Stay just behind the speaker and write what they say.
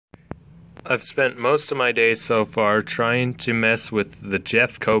I've spent most of my day so far trying to mess with the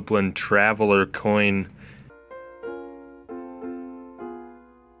Jeff Copeland Traveler coin.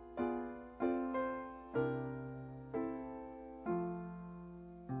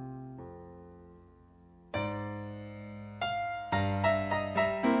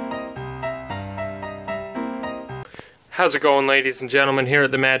 How's it going, ladies and gentlemen, here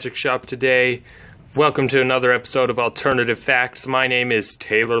at the Magic Shop today? Welcome to another episode of Alternative Facts. My name is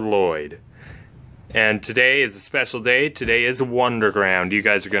Taylor Lloyd. And today is a special day. Today is Wonderground. You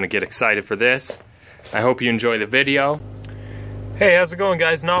guys are going to get excited for this. I hope you enjoy the video. Hey, how's it going,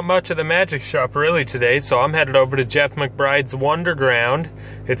 guys? Not much at the Magic Shop really today, so I'm headed over to Jeff Mcbride's Wonderground.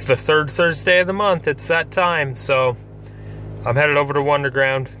 It's the third Thursday of the month. It's that time, so I'm headed over to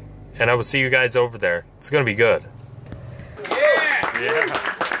Wonderground, and I will see you guys over there. It's going to be good. Yeah.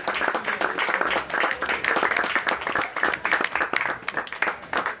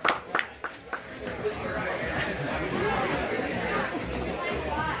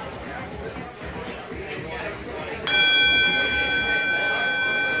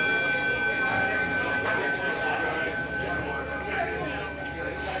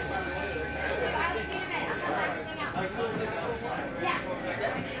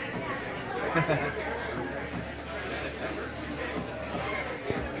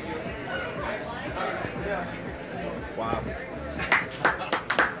 Wow.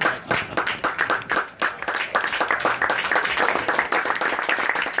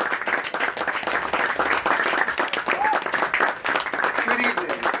 Good evening.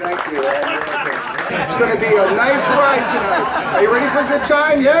 Thank you. It's going to be a nice ride tonight. Are you ready for a good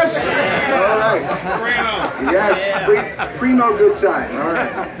time? Yes? All right. Yes, primo good time. All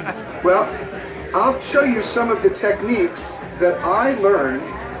right. Well, I'll show you some of the techniques that I learned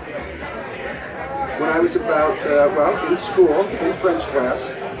when I was about, in school, in French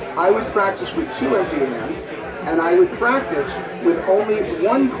class. I would practice with 2 empty hands, and I would practice with only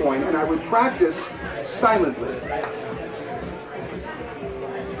 1 coin, and I would practice silently.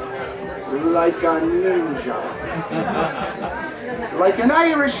 Like a ninja. Like an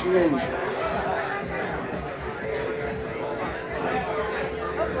Irish ninja.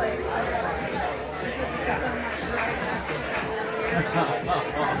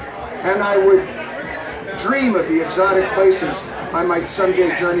 And I would dream of the exotic places I might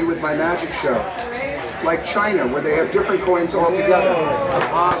someday journey with my magic show, like China, where they have different coins altogether.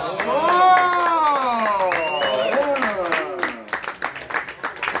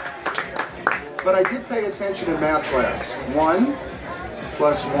 But I did pay attention in math class. 1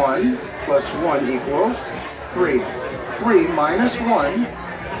 plus 1 plus 1 equals 3. 3 minus 1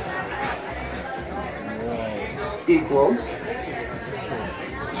 equals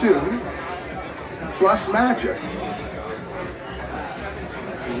 2 plus magic.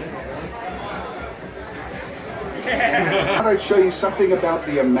 I thought I'd show you something about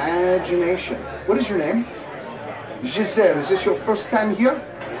the imagination. What is your name? Giselle. Is this your first time here?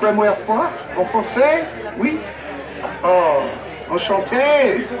 Première fois? En français? Oui? Oh,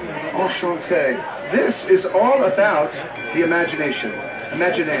 enchanté. Enchanté. This is all about the imagination.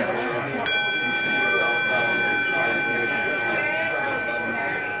 Imaginaire.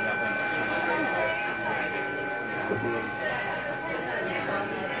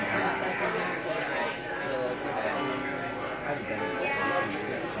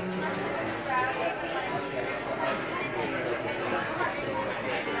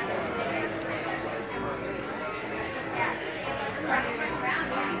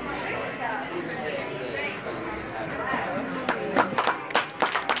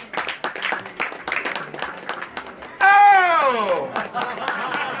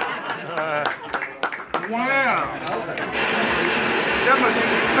 Wow!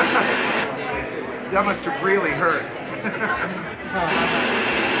 That must have really hurt.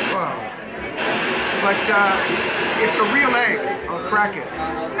 Wow. But it's a real egg. I'll crack it.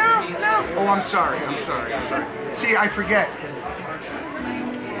 No. Oh, I'm sorry. See, I forget.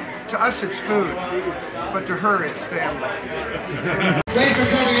 To us it's food, but to her it's family. Thanks for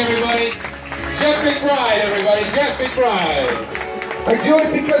coming, everybody. Jeff Mcbride, everybody. Jeff Mcbride. I do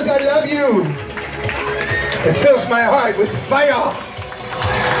it because I love you. It fills my heart with fire.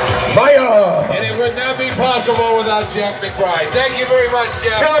 Fire! And it would not be possible without Jeff Mcbride. Thank you very much,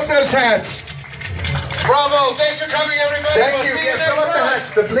 Jeff. Fill up those hats. Bravo. Thanks for coming, everybody. Thank we'll you. see you next Fill up the time.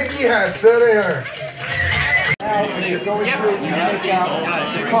 hats, the blinky hats. There they are. Now, as you're going through, you take out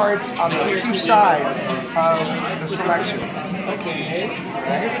the cards on the 2 sides of the selection. Okay.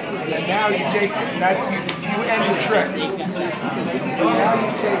 And now you take that you end the trick. And now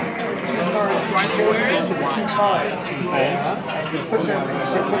you take 2 cards, you associate the 2 cards, and you put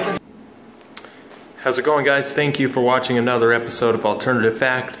them. How's it going, guys? Thank you for watching another episode of Alternative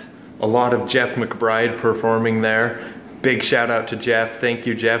Facts. A lot of Jeff McBride performing there. Big shout out to Jeff. Thank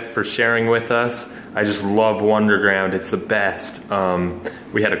you, Jeff, for sharing with us. I just love Wonderground. It's the best.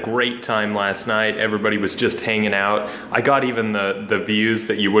 We had a great time last night. Everybody was just hanging out. I got even the views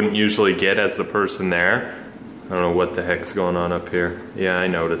that you wouldn't usually get as the person there. I don't know what the heck's going on up here. Yeah, I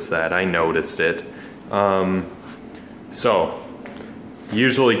noticed that. I noticed it. So,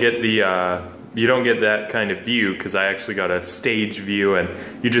 usually get the, you don't get that kind of view because I actually got a stage view and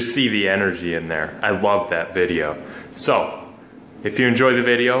you just see the energy in there. I love that video. So, if you enjoy the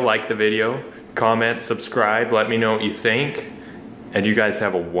video, like the video, comment, subscribe, let me know what you think, and you guys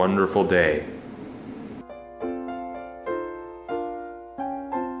have a wonderful day.